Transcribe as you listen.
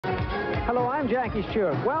Hello, I'm Jackie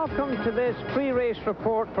Stewart. Welcome to this pre-race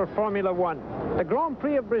report for Formula One. The Grand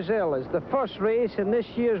Prix of Brazil is the first race in this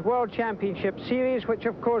year's World Championship Series, which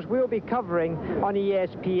of course we'll be covering on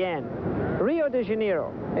ESPN. Rio de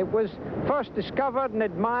Janeiro. It was first discovered and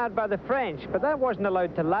admired by the French, but that wasn't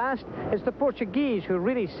allowed to last. It's the Portuguese who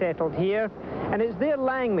really settled here, and it's their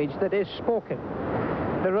language that is spoken.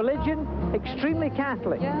 The religion, extremely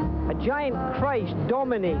Catholic. A giant Christ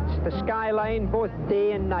dominates the skyline both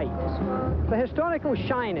day and night. The historical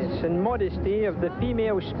shyness and modesty of the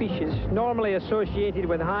female species, normally associated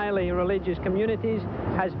with highly religious communities,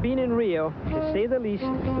 has been in Rio, to say the least,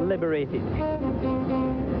 liberated.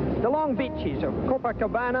 The long beaches of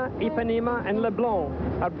Copacabana, Ipanema and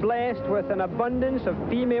Leblon are blessed with an abundance of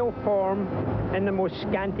female form in the most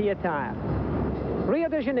scanty attire. Rio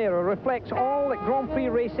de Janeiro reflects all that Grand Prix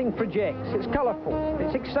racing projects. It's colourful,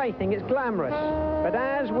 it's exciting, it's glamorous. But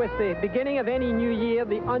as with the beginning of any new year,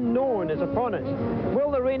 the unknown is upon us.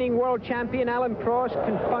 Will the reigning world champion Alain Prost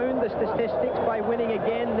confound the statistics by winning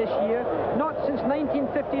again this year? Not since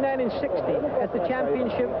 1959 and 60 has the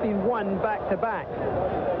championship been won back-to-back.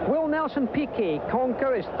 Will Nelson Piquet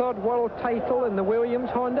conquer his third world title in the Williams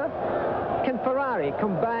Honda? Can Ferrari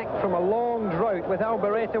come back from a long drought with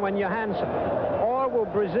Alboreto and Johansson? Or will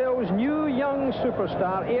Brazil's new young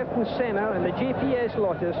superstar Ayrton Senna and the GPS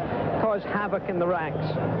Lotus cause havoc in the ranks?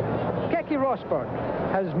 Keke Rosberg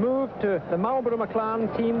has moved to the Marlboro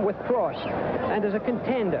McLaren team with Prost and is a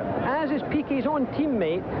contender, as is Piquet's own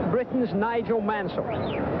teammate, Britain's Nigel Mansell.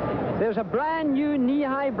 There's a brand new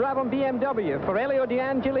knee-high Brabham BMW for Elio De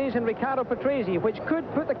Angelis and Riccardo Patrese, which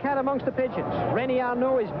could put the cat amongst the pigeons. Rene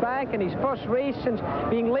Arnoux is back in his first race since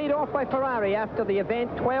being laid off by Ferrari after the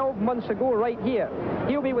event 12 months ago right here.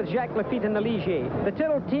 He'll be with Jacques Lafitte in the Ligier. The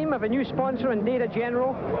Tyrrell team have a new sponsor in Data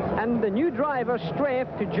General, and the new driver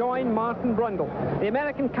Streff to join Martin Brundle. The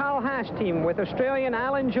American Carl Haas team with Australian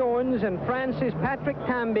Alan Jones and France's Patrick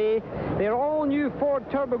Tambay, their all-new Ford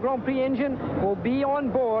Turbo Grand Prix engine will be on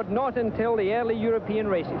board not until the early European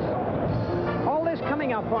races. All this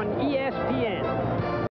coming up on ESPN.